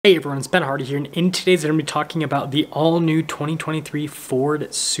Hey everyone, it's Ben Hardy here, and in today's video, I'm going to be talking about the all-new 2023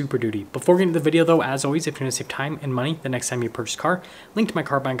 Ford Super Duty. Before getting into the video though, as always, if you want to save time and money the next time you purchase a car, link to my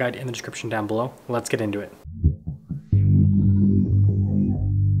car buying guide in the description down below. Let's get into it.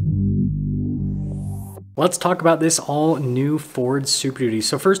 Let's talk about this all-new Ford Super Duty.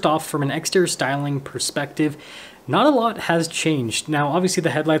 So first off, from an exterior styling perspective, not a lot has changed. Now, obviously the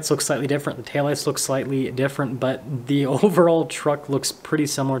headlights look slightly different, the taillights look slightly different, but the overall truck looks pretty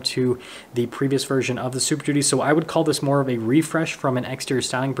similar to the previous version of the Super Duty. So I would call this more of a refresh from an exterior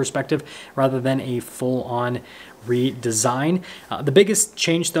styling perspective rather than a full-on redesign. The biggest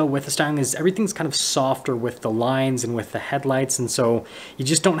change though with the styling is everything's kind of softer with the lines and with the headlights, and so you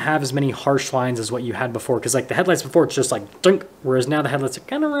just don't have as many harsh lines as what you had before, because like the headlights before it's just like dunk, whereas now the headlights are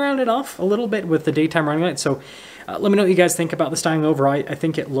kind of rounded off a little bit with the daytime running lights. So let me know what you guys think about the styling overall. I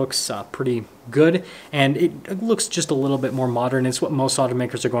think it looks pretty good, and it looks just a little bit more modern. It's what most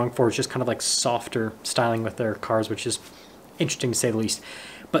automakers are going for. It's just kind of like softer styling with their cars, which is interesting to say the least.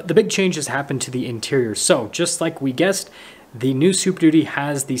 But the big changes happened to the interior. So just like we guessed, the new Super Duty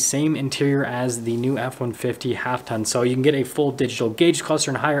has the same interior as the new F-150 half-ton. So you can get a full digital gauge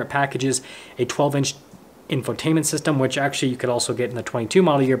cluster and higher packages, a 12-inch infotainment system, which actually you could also get in the 22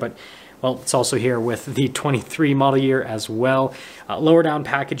 model year, but well, it's also here with the 23 model year as well. Lower down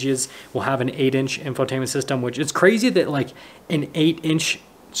packages will have an 8-inch infotainment system, which it's crazy that like an 8-inch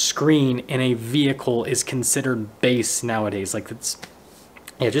screen in a vehicle is considered base nowadays. Like it's,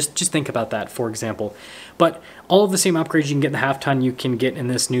 yeah, just think about that, for example. But all of the same upgrades you can get in the half-ton you can get in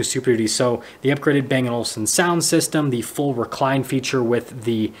this new Super Duty. So the upgraded Bang & Olufsen sound system, the full recline feature with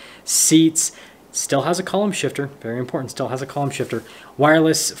the seats, still has a column shifter, very important, still has a column shifter,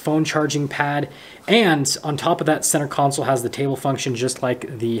 wireless phone charging pad, and on top of that, center console has the table function just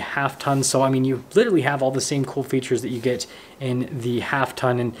like the half-ton. So I mean, you literally have all the same cool features that you get in the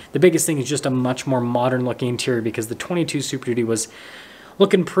half-ton, and the biggest thing is just a much more modern looking interior, because the 22 Super Duty was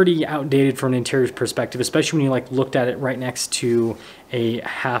looking pretty outdated from an interior perspective, especially when you like looked at it right next to a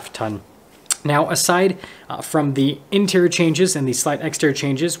half-ton. Now, aside from the interior changes and the slight exterior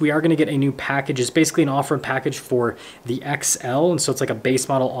changes, we are going to get a new package. It's basically an off-road package for the XL, and so it's like a base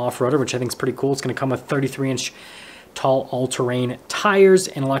model off-roader, which I think is pretty cool. It's going to come with 33-inch tall all-terrain tires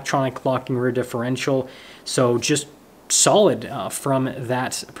and electronic locking rear differential, so just solid from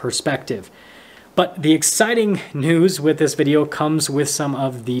that perspective. But the exciting news with this video comes with some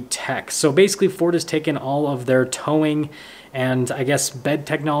of the tech. So basically Ford has taken all of their towing and I guess bed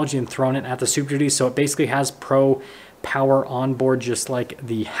technology and thrown it at the Super Duty. So it basically has Pro power on board just like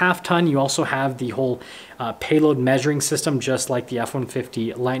the half-ton. You also have the whole payload measuring system just like the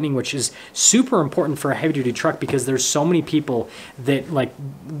F-150 Lightning, which is super important for a heavy-duty truck because there's so many people that like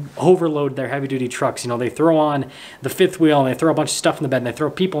overload their heavy-duty trucks. You know, they throw on the fifth wheel and they throw a bunch of stuff in the bed and they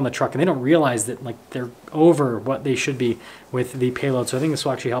throw people in the truck and they don't realize that like they're over what they should be with the payload. So I think this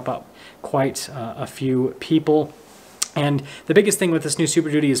will actually help out quite a few people. And the biggest thing with this new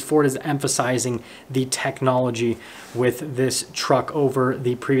Super Duty is Ford is emphasizing the technology with this truck over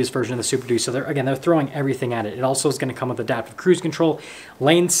the previous version of the Super Duty. So they're throwing everything at it. It also is going to come with adaptive cruise control,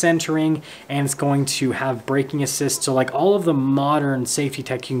 lane centering, and it's going to have braking assist. So like all of the modern safety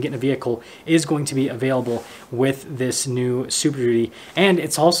tech you can get in a vehicle is going to be available with this new Super Duty. And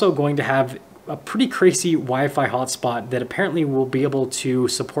it's also going to have a pretty crazy Wi-Fi hotspot that apparently will be able to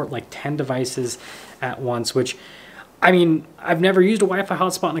support like 10 devices at once, which I mean, I've never used a Wi-Fi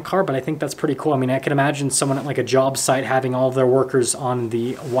hotspot in a car, but I think that's pretty cool. I mean, I can imagine someone at like a job site having all of their workers on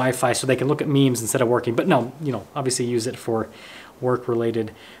the Wi-Fi so they can look at memes instead of working. But no, you know, obviously use it for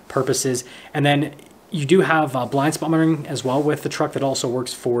work-related purposes. And then you do have blind spot monitoring as well with the truck that also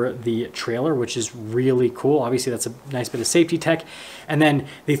works for the trailer, which is really cool. Obviously, that's a nice bit of safety tech. And then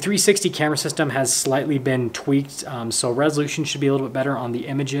the 360 camera system has slightly been tweaked, so resolution should be a little bit better on the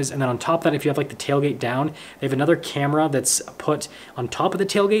images. And then on top of that, if you have like the tailgate down, they have another camera that's put on top of the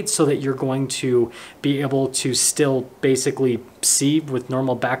tailgate so that you're going to be able to still basically see with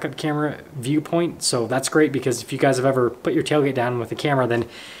normal backup camera viewpoint. So that's great, because if you guys have ever put your tailgate down with the camera, then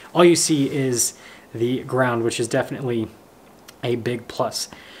all you see is the ground, which is definitely a big plus.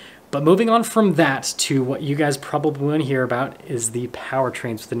 But moving on from that to what you guys probably want to hear about is the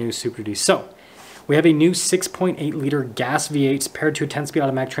powertrains with the new Super Duty. So we have a new 6.8 liter gas V8 paired to a 10-speed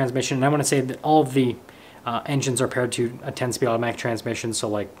automatic transmission, and I want to say that all of the engines are paired to a 10-speed automatic transmission, so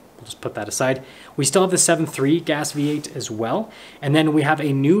like we'll just put that aside. We still have the 7.3 gas V8 as well, and then we have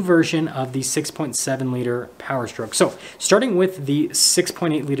a new version of the 6.7 liter Power Stroke. So starting with the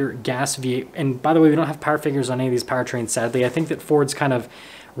 6.8 liter gas V8, and by the way, we don't have power figures on any of these powertrains, sadly. I think that Ford's kind of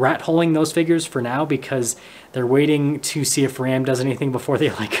rat holing those figures for now because they're waiting to see if Ram does anything before they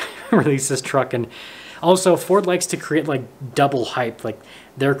like release this truck. And also Ford likes to create like double hype. Like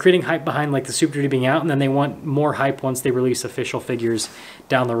they're creating hype behind like the Super Duty being out, and then they want more hype once they release official figures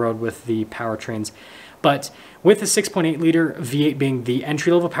down the road with the powertrains. But with the 6.8 liter V8 being the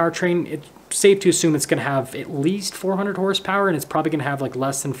entry-level powertrain, it's safe to assume it's going to have at least 400 horsepower, and it's probably going to have like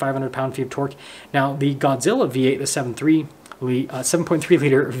less than 500 pound-feet of torque. Now, the Godzilla V8, the 7.3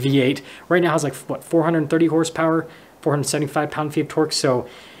 liter V8, right now has like, what, 430 horsepower, 475 pound-feet of torque. So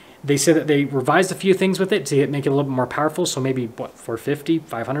they say that they revised a few things with it to make it a little bit more powerful. So maybe, what, 450,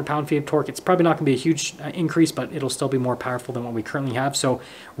 500 pound-feet of torque. It's probably not going to be a huge increase, but it'll still be more powerful than what we currently have. So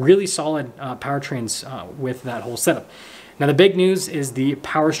really solid powertrains with that whole setup. Now the big news is the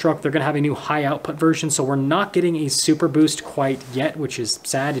Power Stroke. They're going to have a new high output version. So we're not getting a Super Boost quite yet, which is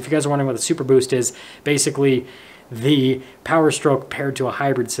sad. If you guys are wondering what the Super Boost is, basically the Power Stroke paired to a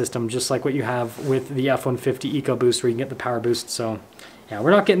hybrid system, just like what you have with the F-150 EcoBoost, where you can get the Power Boost. So yeah,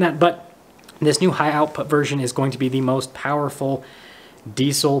 we're not getting that, but this new high output version is going to be the most powerful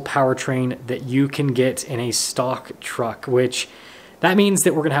diesel powertrain that you can get in a stock truck, which that means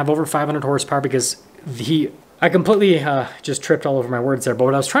that we're going to have over 500 horsepower because I completely just tripped all over my words there, but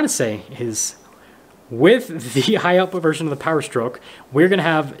what I was trying to say is with the high output version of the Power Stroke, we're going to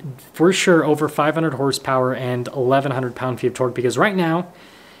have for sure over 500 horsepower and 1,100 pound-feet of torque, because right now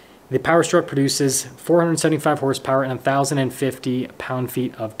the Power Stroke produces 475 horsepower and 1,050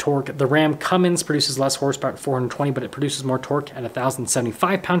 pound-feet of torque. The Ram Cummins produces less horsepower at 420, but it produces more torque at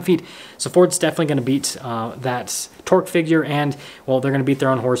 1,075 pound-feet. So Ford's definitely going to beat that torque figure, and, well, they're going to beat their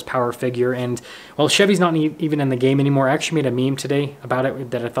own horsepower figure. And, well, Chevy's not even in the game anymore. I actually made a meme today about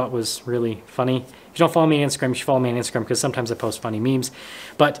it that I thought was really funny. If you don't follow me on Instagram, you should follow me on Instagram because sometimes I post funny memes.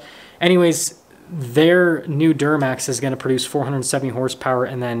 But anyways, their new Duramax is going to produce 470 horsepower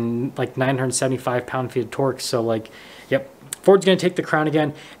and then like 975 pound-feet of torque. So like, yep, Ford's going to take the crown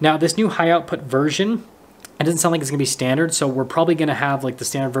again. Now this new high output version, it doesn't sound like it's going to be standard. So we're probably going to have like the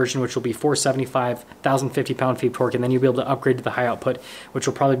standard version, which will be 475, 1,050 pound-feet of torque. And then you'll be able to upgrade to the high output, which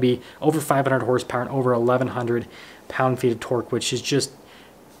will probably be over 500 horsepower and over 1,100 pound-feet of torque, which is just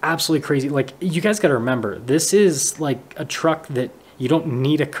absolutely crazy. Like, you guys got to remember, this is like a truck that you don't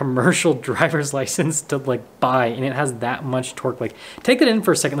need a commercial driver's license to like buy, and it has that much torque. Like, take that in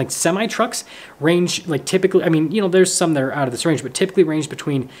for a second. Like, semi trucks range like typically, I mean, you know, there's some that are out of this range, but typically range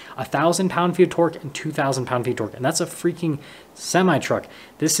between 1,000 pound-feet of torque and 2,000 pound-feet of torque, and that's a freaking semi truck.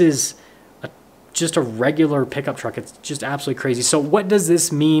 This is just a regular pickup truck. It's just absolutely crazy. So what does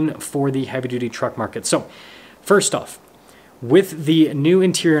this mean for the heavy duty truck market? So first off, with the new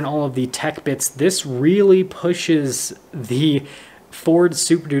interior and all of the tech bits, this really pushes the Ford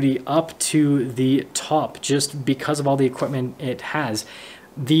Super Duty up to the top just because of all the equipment it has.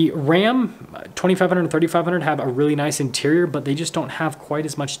 The Ram 2500 and 3500 have a really nice interior, but they just don't have quite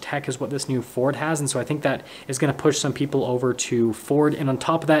as much tech as what this new Ford has, and so I think that is going to push some people over to Ford. And on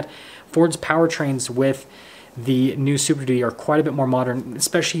top of that, Ford's powertrains with the new Super Duty are quite a bit more modern,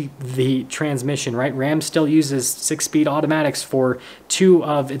 especially the transmission, right? Ram still uses 6-speed automatics for two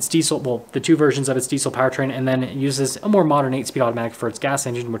of its diesel, well, the two versions of its diesel powertrain, and then it uses a more modern 8-speed automatic for its gas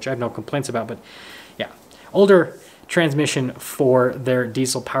engine, which I have no complaints about. But yeah, older transmission for their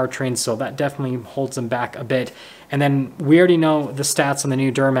diesel powertrains, so that definitely holds them back a bit. And then we already know the stats on the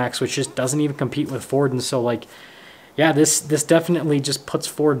new Duramax, which just doesn't even compete with Ford, and so like, yeah, this definitely just puts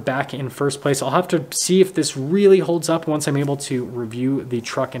Ford back in first place. I'll have to see if this really holds up once I'm able to review the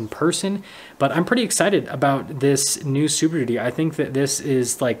truck in person, but I'm pretty excited about this new Super Duty. I think that this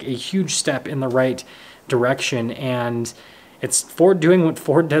is like a huge step in the right direction, and it's Ford doing what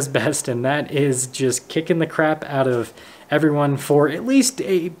Ford does best, and that is just kicking the crap out of everyone for at least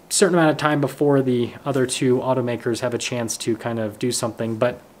a certain amount of time before the other two automakers have a chance to kind of do something.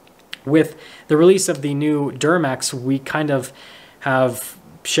 But with the release of the new Duramax, we kind of have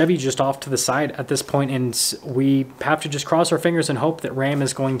Chevy just off to the side at this point, and we have to just cross our fingers and hope that Ram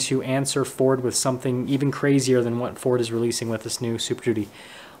is going to answer Ford with something even crazier than what Ford is releasing with this new Super Duty.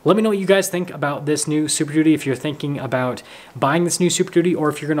 Let me know what you guys think about this new Super Duty, if you're thinking about buying this new Super Duty, or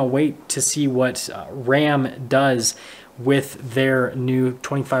if you're going to wait to see what Ram does with their new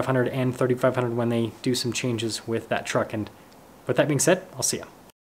 2500 and 3500 when they do some changes with that truck. And with that being said, I'll see you.